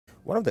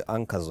One of the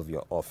anchors of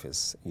your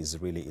office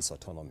is really its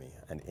autonomy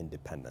and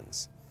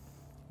independence.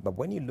 But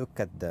when you look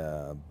at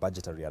the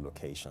budgetary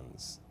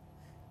allocations,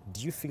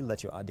 do you feel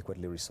that you're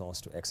adequately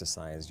resourced to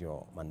exercise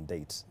your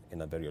mandate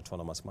in a very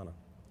autonomous manner?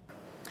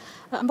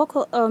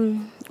 Mboko,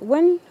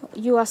 when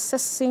you are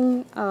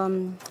assessing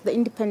the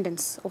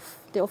independence of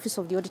the Office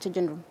of the Auditor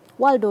General,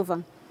 world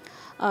over,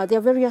 there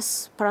are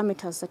various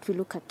parameters that we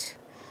look at.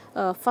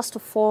 First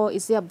of all,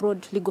 is there a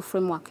broad legal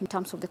framework in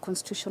terms of the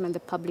Constitution and the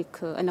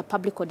public and a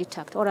Public Audit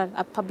Act, or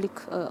a public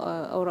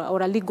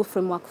or a legal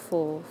framework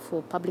for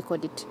public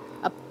audit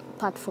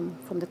apart from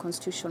the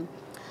Constitution?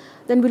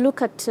 Then we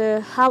look at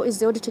how is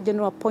the Auditor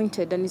General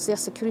appointed, and is there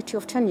security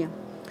of tenure?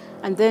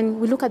 And then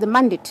we look at the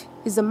mandate.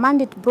 Is the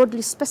mandate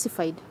broadly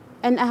specified?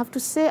 And I have to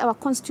say our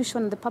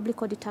Constitution and the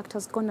Public Audit Act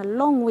has gone a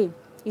long way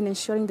in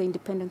ensuring the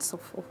independence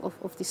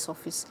of this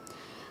office.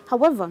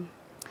 However,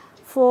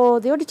 for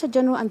the Auditor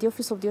General and the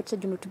Office of the Auditor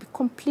General to be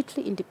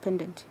completely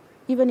independent,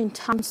 even in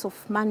terms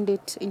of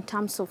mandate, in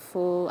terms of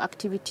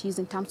activities,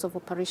 in terms of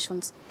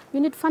operations, you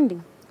need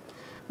funding.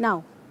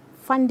 Now,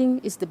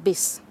 funding is the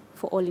base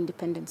for all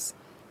independence.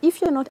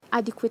 If you're not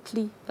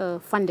adequately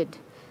funded,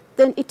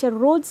 then it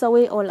erodes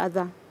away all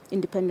other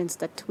independence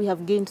that we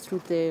have gained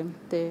through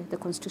the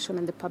Constitution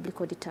and the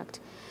Public Audit Act.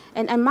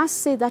 And I must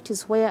say that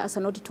is where, as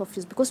an audit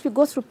office, because we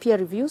go through peer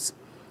reviews,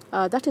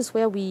 that is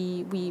where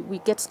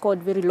we get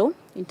scored very low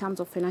in terms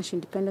of financial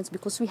independence,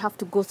 because we have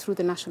to go through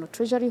the National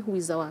Treasury, who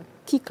is our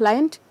key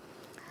client.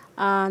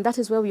 And that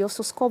is where we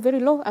also score very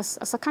low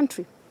as a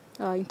country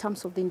in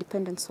terms of the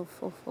independence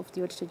of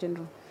the Auditor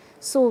General.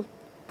 So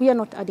we are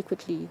not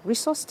adequately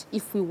resourced.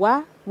 If we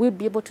were, we'd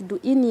be able to do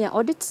in-year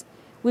audits.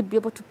 We'd be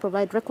able to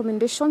provide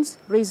recommendations,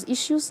 raise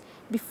issues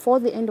before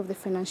the end of the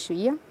financial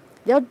year.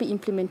 There would be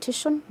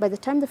implementation. By the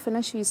time the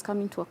financial year is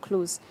coming to a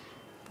close,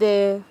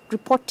 the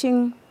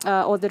reporting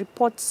or the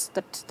reports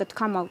that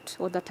come out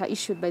or that are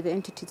issued by the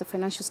entities, the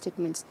financial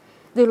statements,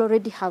 they'll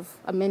already have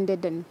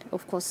amended and,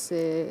 of course,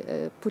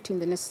 put in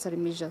the necessary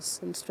measures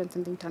and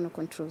strengthen the internal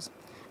controls.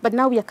 But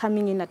now we are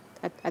coming in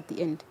at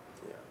the end.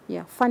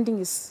 Yeah, funding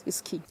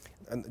is key.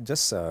 And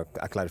just a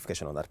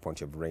clarification on that point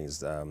you've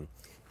raised.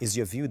 Is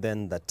your view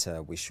then that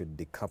we should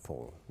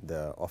decouple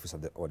the Office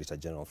of the Auditor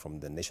General from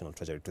the National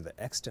Treasury to the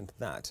extent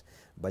that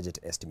budget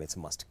estimates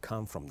must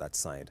come from that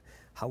side?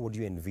 How would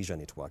you envision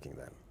it working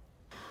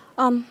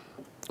then?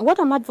 What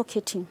I'm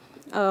advocating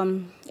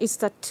is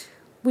that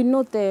we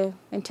know the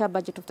entire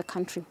budget of the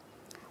country.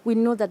 We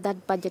know that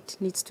that budget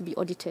needs to be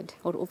audited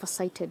or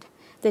oversighted.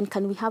 Then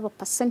can we have a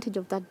percentage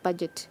of that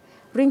budget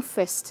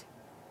ring-fenced,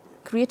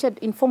 created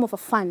in form of a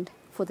fund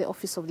for the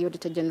Office of the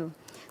Auditor General,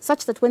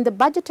 such that when the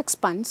budget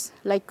expands,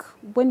 like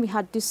when we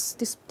had this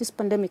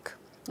pandemic,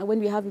 when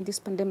we're having this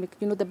pandemic,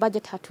 you know, the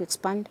budget had to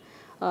expand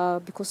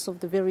because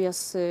of the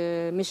various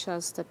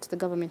measures that the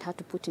government had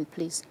to put in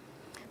place.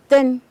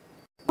 Then,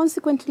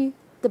 consequently,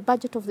 the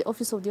budget of the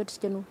Office of the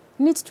Auditor General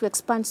needs to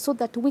expand so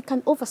that we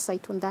can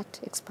oversight on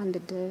that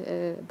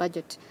expanded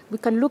budget. We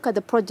can look at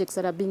the projects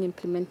that are being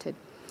implemented,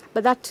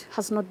 but that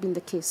has not been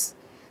the case.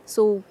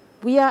 So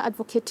we are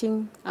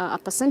advocating a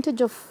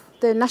percentage of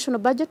the national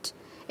budget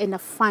and a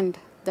fund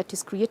that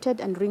is created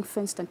and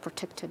ring-fenced and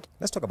protected.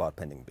 Let's talk about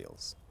pending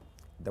bills.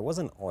 There was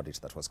an audit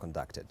that was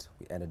conducted.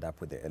 We ended up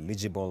with the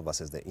eligible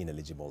versus the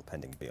ineligible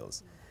pending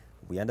bills.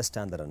 We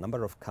understand that a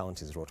number of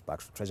counties wrote back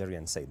to Treasury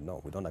and said, no,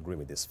 we don't agree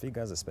with these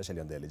figures, especially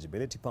on the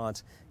eligibility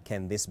part.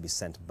 Can this be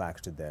sent back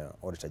to the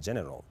Auditor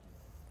General?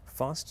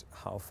 First,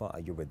 how far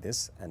are you with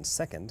this? And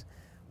second,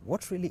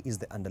 what really is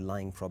the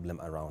underlying problem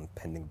around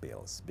pending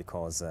bills?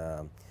 Because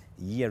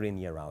year in,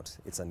 year out,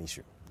 it's an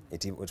issue.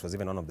 It was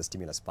even one of the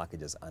stimulus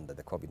packages under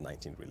the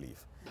COVID-19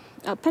 relief.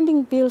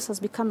 Pending bills has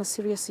become a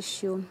serious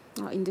issue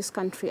in this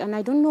country, and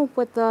I don't know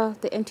whether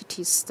the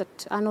entities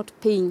that are not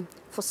paying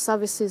for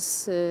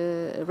services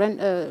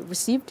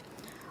received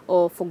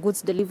or for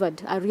goods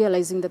delivered are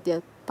realizing that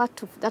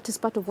that is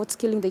part of what's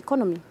killing the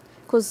economy,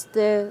 because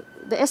the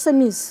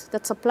SMEs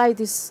that supply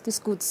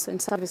these goods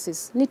and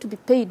services need to be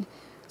paid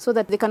so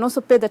that they can also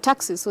pay the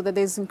taxes, so that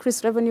there's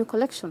increased revenue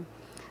collection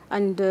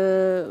and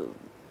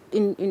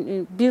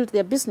build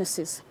their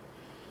businesses.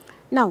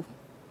 Now,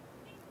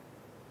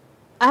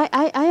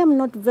 I am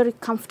not very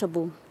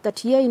comfortable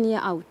that year in, year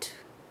out,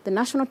 the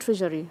National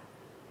Treasury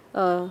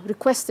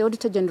requests the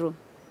Auditor General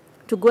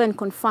to go and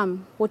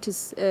confirm what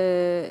is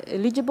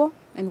eligible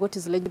and what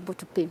is eligible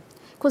to pay,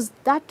 because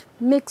that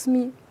makes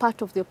me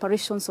part of the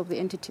operations of the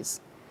entities.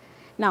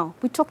 Now,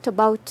 we talked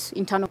about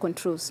internal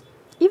controls.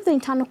 If the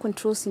internal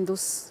controls in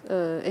those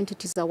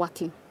entities are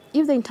working,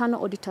 if the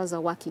internal auditors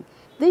are working,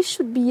 they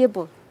should be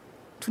able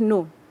to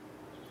know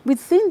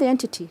within the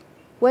entity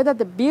whether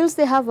the bills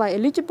they have are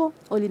eligible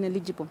or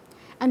ineligible,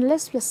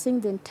 unless we are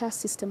saying the entire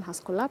system has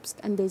collapsed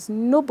and there's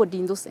nobody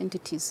in those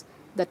entities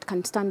that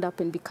can stand up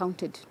and be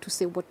counted to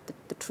say what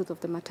the truth of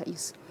the matter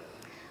is.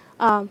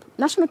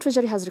 National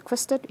Treasury has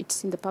requested,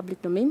 it's in the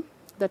public domain,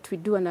 that we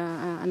do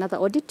another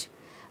audit.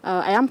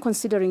 I am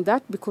considering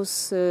that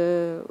because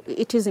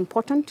it is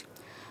important,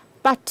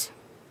 but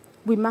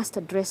we must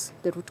address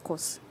the root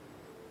cause.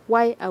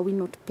 Why are we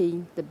not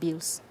paying the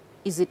bills?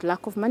 Is it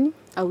lack of money?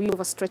 Are we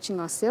overstretching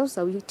ourselves?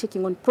 Are we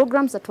taking on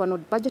programs that were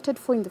not budgeted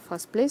for in the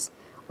first place?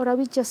 Or are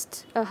we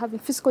just having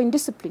fiscal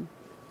indiscipline?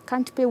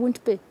 Can't pay,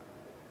 won't pay.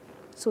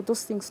 So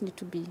those things need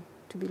to be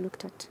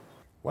looked at.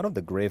 One of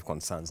the grave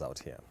concerns out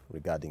here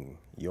regarding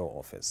your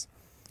office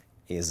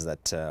is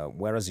that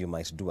whereas you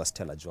might do a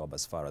stellar job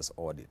as far as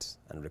audit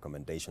and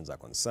recommendations are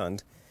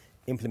concerned,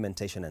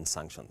 implementation and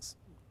sanctions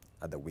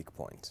are the weak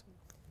point.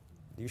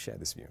 Do you share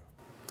this view?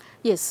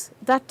 Yes,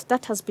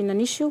 that has been an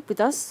issue with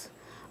us.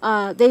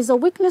 There is a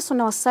weakness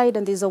on our side,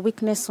 and there is a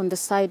weakness on the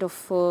side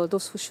of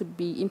those who should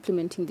be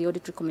implementing the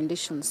audit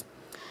recommendations.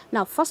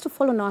 Now, first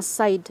of all, on our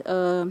side,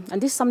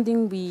 and this is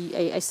something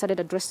I started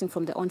addressing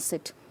from the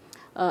onset,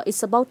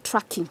 it's about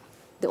tracking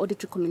the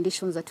audit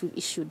recommendations that we've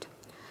issued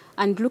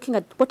and looking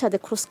at what are the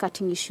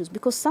cross-cutting issues,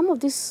 because some of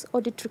these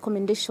audit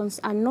recommendations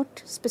are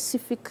not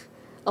specific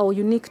or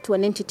unique to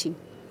an entity.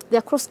 They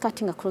are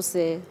cross-cutting across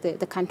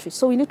the country.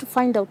 So we need to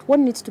find out what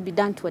needs to be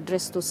done to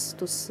address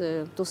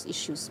those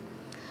issues.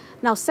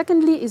 Now,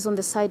 secondly is on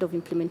the side of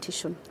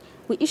implementation.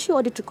 We issue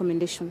audit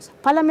recommendations.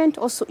 Parliament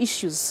also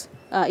issues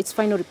its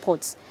final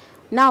reports.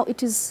 Now,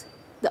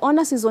 the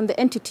onus is on the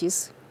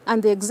entities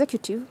and the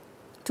executive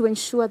to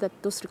ensure that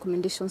those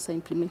recommendations are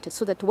implemented,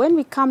 so that when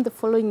we come the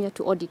following year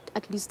to audit,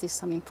 at least there's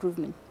some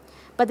improvement.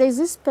 But there's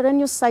this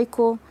perennial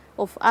cycle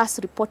of us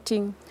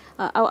reporting.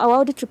 Our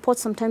audit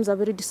reports sometimes are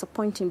very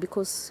disappointing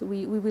because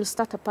we will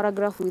start a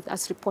paragraph with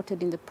us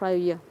reported in the prior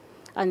year.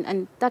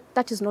 And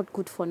that is not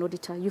good for an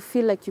auditor. You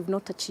feel like you've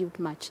not achieved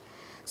much.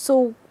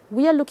 So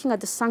we are looking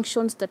at the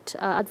sanctions that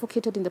are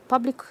advocated in the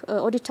Public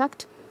Audit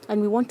Act, and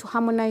we want to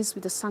harmonize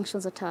with the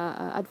sanctions that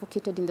are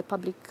advocated in the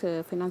Public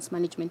Finance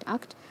Management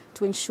Act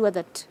to ensure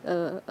that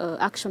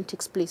action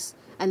takes place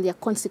and there are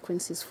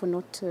consequences for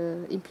not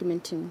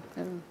implementing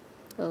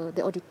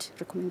the audit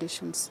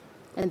recommendations,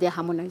 and they are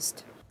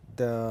harmonized.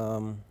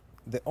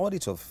 The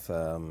audit of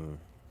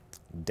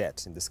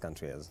debt in this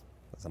country is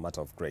a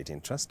matter of great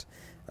interest.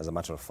 As a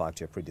matter of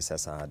fact, your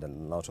predecessor had a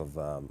lot of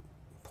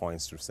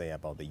points to say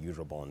about the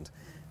Eurobond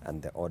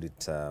and the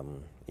audit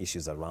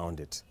issues around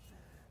it.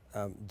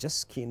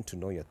 Just keen to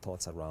know your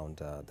thoughts around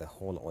the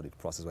whole audit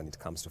process when it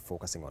comes to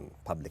focusing on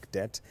public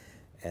debt,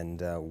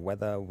 and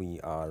whether we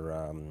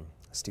are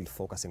still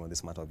focusing on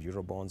this matter of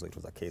Eurobonds, or it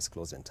was a case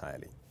closed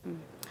entirely.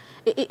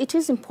 It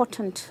is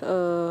important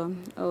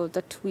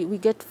that we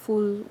get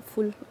full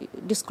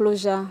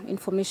disclosure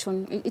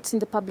information. It's in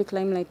the public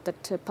limelight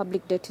that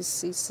public debt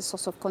is a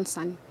source of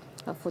concern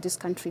for this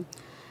country.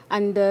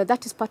 And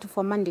that is part of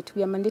our mandate.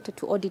 We are mandated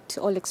to audit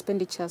all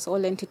expenditures,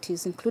 all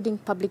entities, including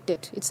public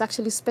debt. It's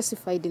actually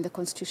specified in the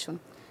Constitution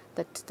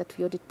that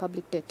we audit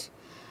public debt.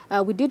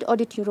 We did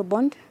audit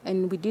Eurobond,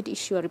 and we did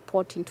issue a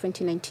report in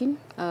 2019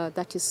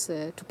 that is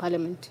to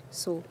Parliament.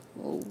 So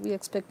we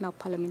expect now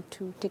Parliament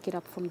to take it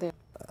up from there.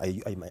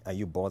 Are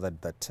you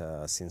bothered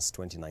that since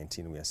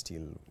 2019 we are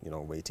still,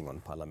 waiting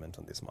on Parliament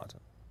on this matter?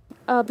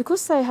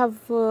 Because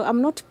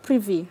I'm not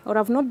privy, or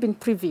I've not been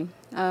privy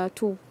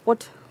to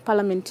what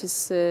Parliament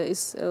is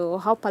or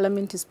how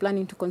Parliament is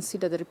planning to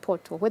consider the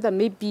report, or whether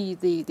maybe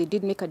they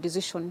did make a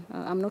decision.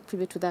 I'm not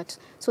privy to that.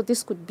 So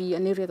this could be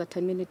an area that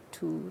I may need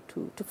to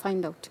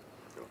find out.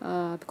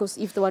 Because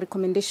if there were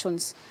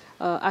recommendations,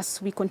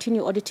 as we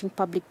continue auditing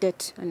public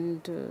debt,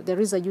 and there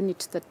is a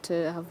unit that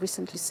have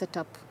recently set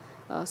up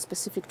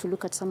specific to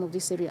look at some of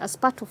this area as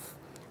part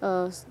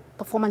of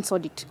performance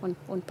audit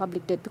on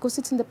public debt, because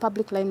it's in the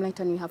public limelight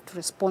and we have to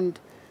respond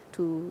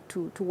to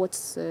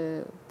what's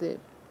the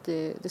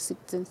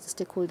citizens,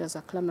 the stakeholders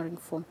are clamoring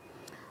for.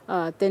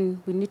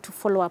 Then we need to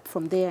follow up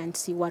from there and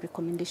see what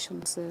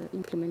recommendations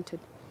implemented,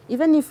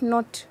 even if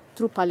not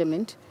through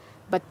Parliament,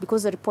 but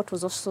because the report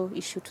was also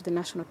issued to the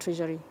National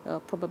Treasury,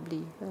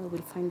 probably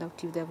we'll find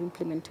out if they have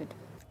implemented.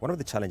 One of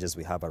the challenges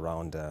we have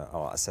around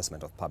our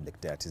assessment of public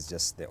debt is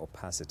just the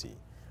opacity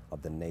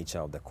of the nature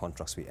of the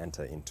contracts we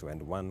enter into.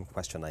 And one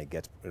question I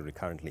get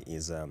recurrently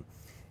is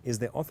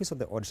the Office of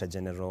the Auditor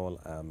General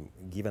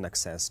given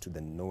access to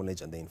the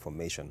knowledge and the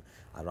information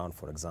around,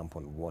 for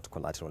example, what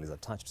collateral is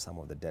attached to some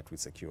of the debt we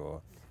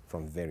secure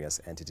from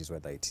various entities,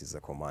 whether it is a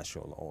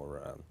commercial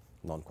or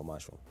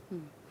non-commercial?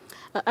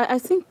 I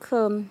think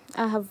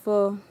I have,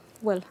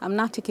 well, I'm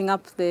now taking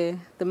up the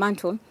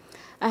mantle.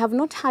 I have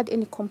not had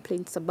any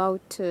complaints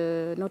about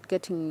not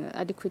getting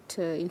adequate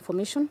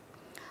information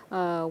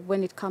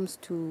when it comes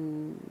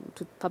to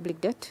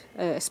public debt,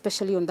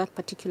 especially on that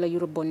particular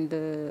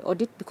Eurobond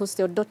audit, because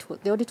the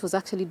audit was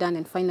actually done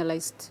and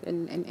finalized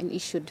and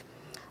issued.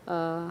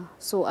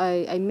 So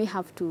I may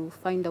have to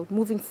find out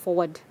moving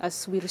forward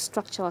as we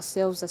restructure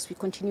ourselves, as we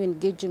continue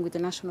engaging with the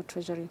National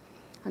Treasury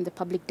and the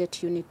Public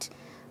Debt Unit.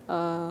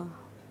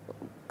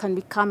 Can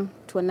we come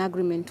to an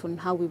agreement on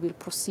how we will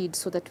proceed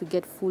so that we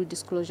get full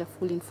disclosure,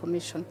 full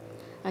information?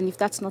 And if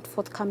that's not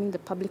forthcoming, the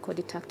Public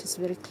Audit Act is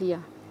very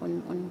clear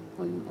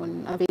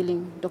on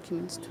availing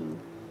documents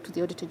to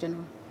the Auditor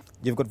General.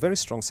 You've got very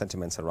strong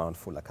sentiments around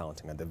full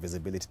accounting and the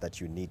visibility that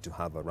you need to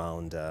have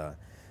around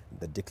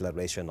the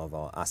declaration of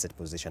our asset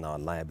position, our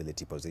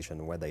liability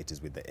position, whether it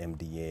is with the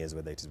MDAs,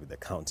 whether it is with the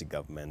county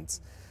governments.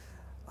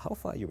 How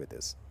far are you with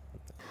this?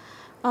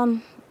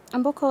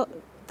 Amboko,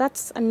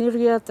 that's an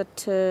area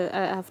that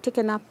I have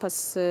taken up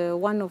as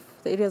one of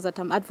the areas that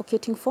I'm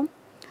advocating for,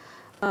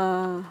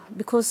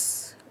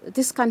 because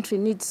this country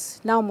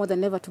needs now more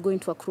than ever to go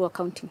into accrual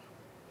accounting,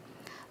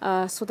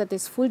 so that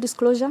there's full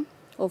disclosure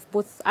of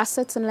both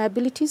assets and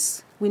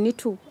liabilities. We need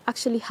to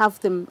actually have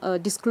them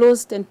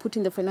disclosed and put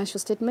in the financial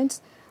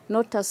statements,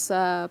 not as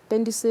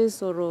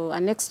appendices or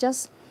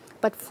annexures,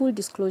 but full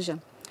disclosure.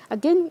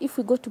 Again, if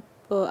we go to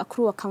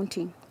accrual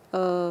accounting,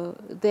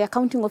 the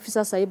accounting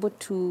officers are able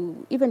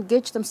to even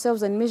gauge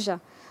themselves and measure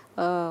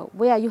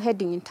where are you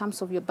heading in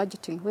terms of your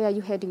budgeting, where are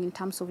you heading in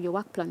terms of your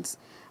work plans,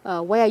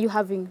 where are you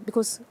having,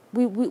 because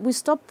we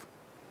stop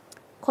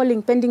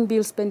calling pending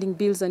bills,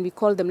 and we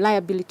call them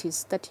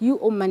liabilities, that you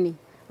owe money.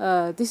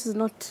 This is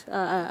not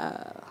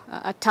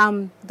a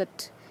term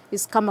that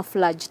is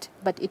camouflaged,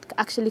 but it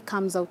actually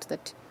comes out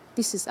that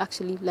this is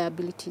actually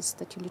liabilities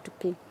that you need to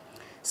pay.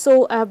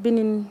 So I've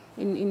been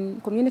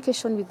in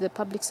communication with the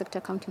Public Sector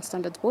Accounting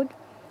Standards Board.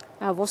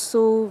 I've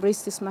also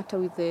raised this matter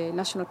with the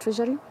National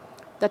Treasury,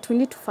 that we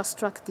need to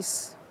fast-track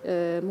this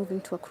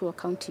moving to accrual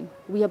accounting.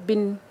 We have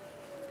been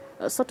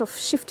sort of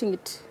shifting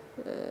it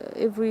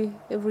every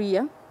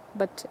year,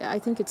 but I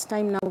think it's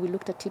time now we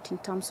looked at it in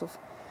terms of,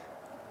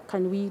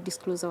 can we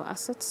disclose our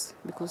assets?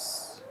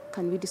 Because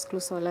can we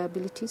disclose our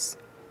liabilities?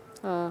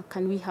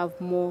 Can we have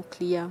more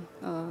clear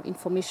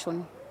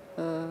information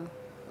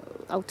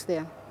out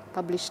there,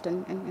 published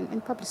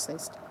and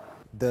publicized?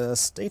 The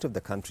state of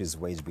the country's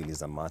wage bill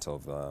is a matter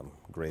of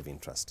grave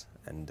interest,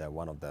 and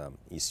one of the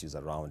issues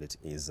around it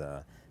is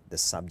the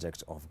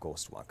subject of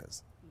ghost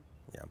workers.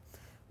 Yeah.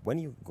 When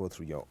you go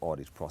through your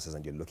audit process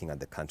and you're looking at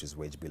the country's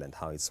wage bill and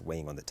how it's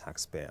weighing on the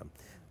taxpayer,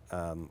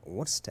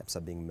 what steps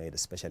are being made,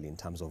 especially in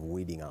terms of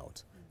weeding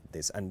out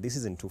this? And this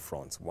is in two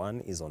fronts.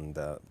 One is on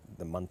the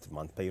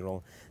month-to-month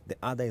payroll. The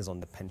other is on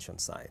the pension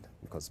side,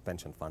 because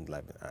pension fund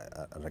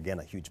are again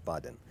a huge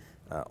burden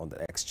on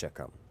the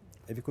exchequer.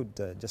 If you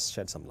could just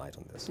shed some light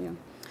on this.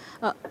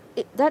 Yeah.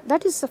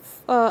 That is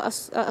a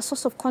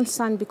source of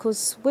concern,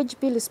 because wage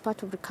bill is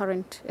part of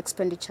recurrent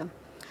expenditure.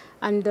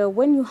 And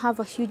when you have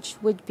a huge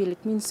wage bill,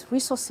 it means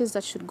resources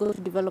that should go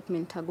to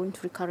development are going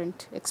to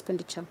recurrent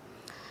expenditure.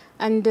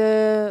 And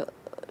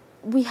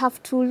we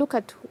have to look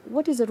at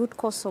what is the root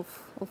cause of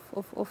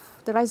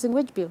the rising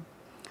wage bill.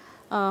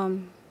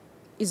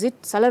 Is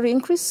it salary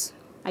increase?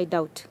 I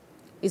doubt.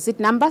 Is it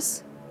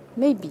numbers?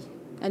 Maybe.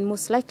 And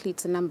most likely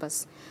it's the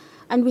numbers.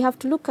 And we have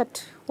to look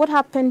at what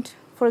happened.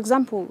 For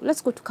example,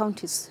 let's go to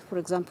counties, for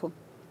example.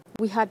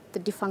 We had the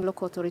defunct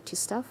local authority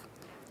staff.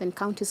 Then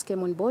counties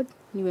came on board.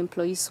 New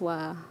employees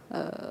were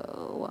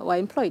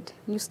employed.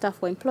 New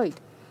staff were employed.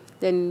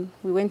 Then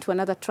we went to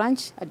another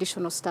tranche.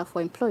 Additional staff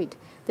were employed.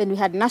 Then we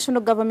had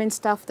national government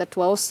staff that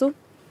were also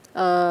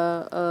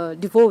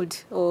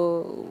devolved,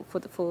 or for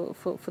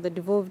the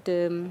devolved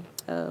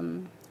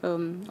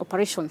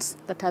operations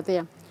that are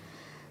there.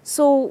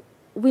 So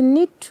we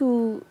need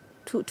to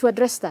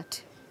address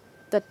that.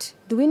 That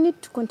do we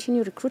need to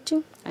continue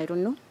recruiting? I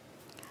don't know.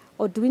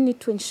 Or do we need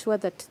to ensure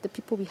that the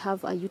people we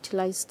have are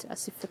utilized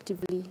as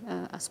effectively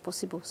as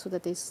possible, so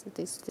that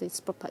there's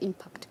proper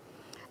impact?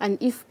 And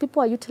if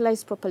people are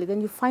utilized properly, then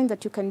you find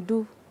that you can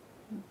do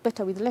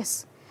better with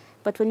less.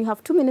 But when you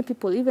have too many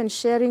people, even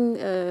sharing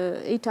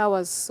 8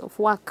 hours of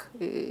work,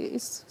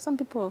 some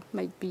people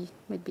might be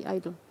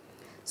idle.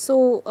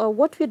 So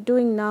what we're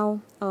doing now,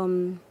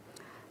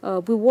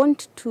 we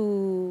want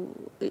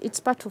to, it's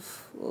part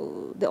of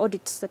the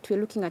audits that we're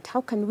looking at.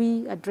 How can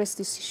we address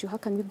this issue? How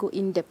can we go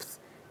in depth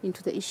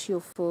into the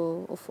issue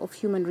of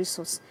human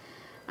resource?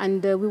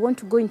 And we want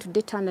to go into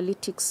data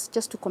analytics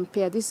just to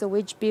compare. This is a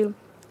wage bill.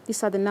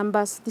 These are the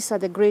numbers. These are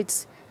the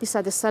grades. These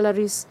are the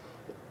salaries.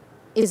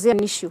 Is there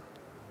an issue?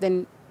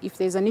 Then if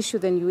there's an issue,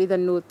 then you either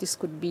know this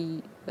could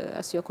be,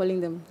 as you're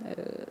calling them,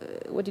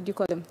 what did you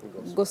call them?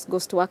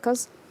 Ghost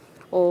workers.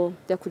 Or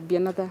there could be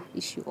another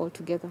issue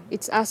altogether.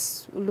 It's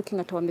us looking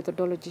at our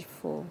methodology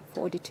for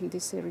auditing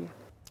this area.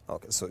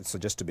 Okay, so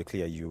just to be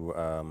clear, you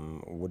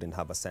wouldn't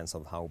have a sense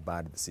of how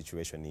bad the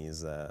situation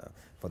is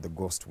for the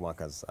ghost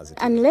workers as it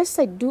is? Unless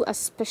I do a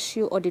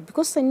special audit,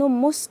 because I know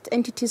most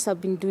entities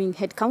have been doing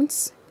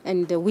headcounts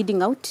and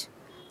weeding out,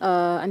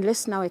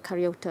 unless now I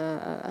carry out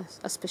a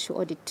special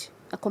audit,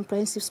 a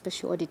comprehensive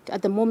special audit.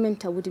 At the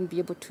moment, I wouldn't be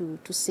able to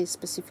say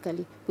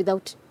specifically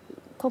without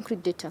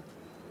concrete data,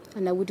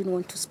 and I wouldn't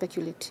want to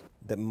speculate.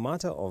 The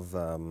matter of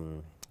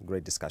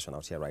great discussion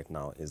out here right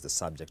now is the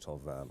subject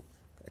of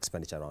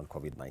expenditure around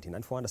COVID-19,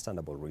 and for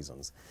understandable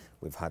reasons.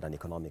 We've had an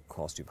economic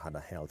cost, we've had a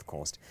health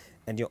cost,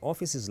 and your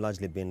office has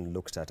largely been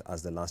looked at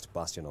as the last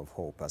bastion of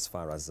hope as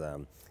far as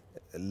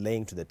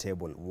laying to the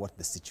table what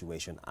the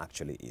situation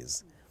actually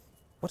is.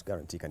 What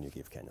guarantee can you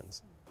give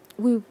Kenyans?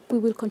 We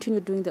will continue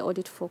doing the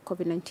audit for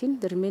COVID-19.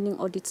 The remaining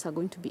audits are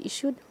going to be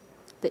issued.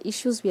 The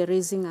issues we are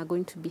raising are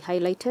going to be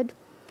highlighted.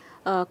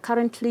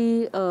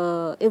 Currently,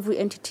 every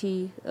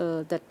entity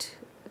that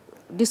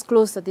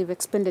disclosed that they've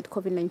expended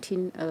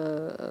COVID-19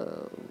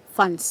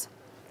 funds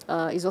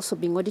is also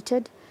being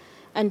audited.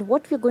 And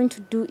what we're going to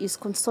do is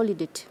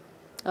consolidate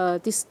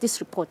these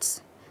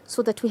reports,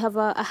 so that we have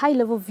a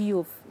high-level view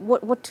of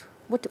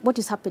what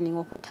is happening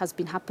or what has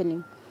been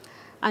happening.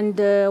 And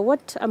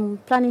what I'm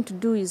planning to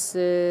do is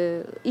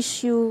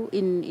issue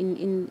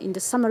in the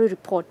summary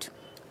report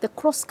the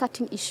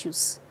cross-cutting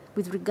issues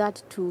with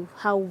regard to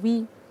how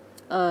we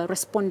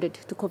responded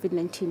to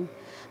COVID-19.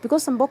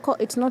 Because Mboko,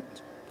 it's not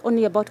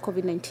only about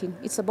COVID-19,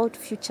 it's about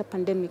future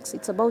pandemics,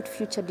 it's about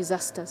future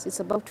disasters,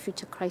 it's about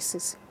future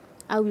crises.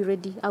 Are we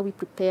ready? Are we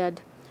prepared?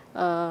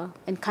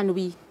 And can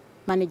we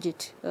manage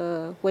it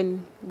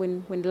when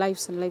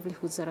lives and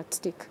livelihoods are at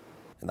stake?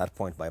 And that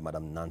point by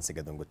Madam Nancy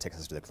Gathungu takes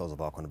us to the close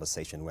of our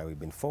conversation, where we've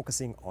been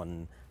focusing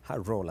on her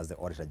role as the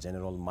Auditor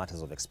General,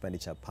 matters of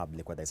expenditure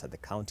public, whether it's at the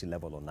county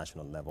level or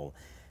national level.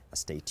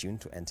 Stay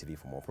tuned to NTV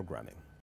for more programming.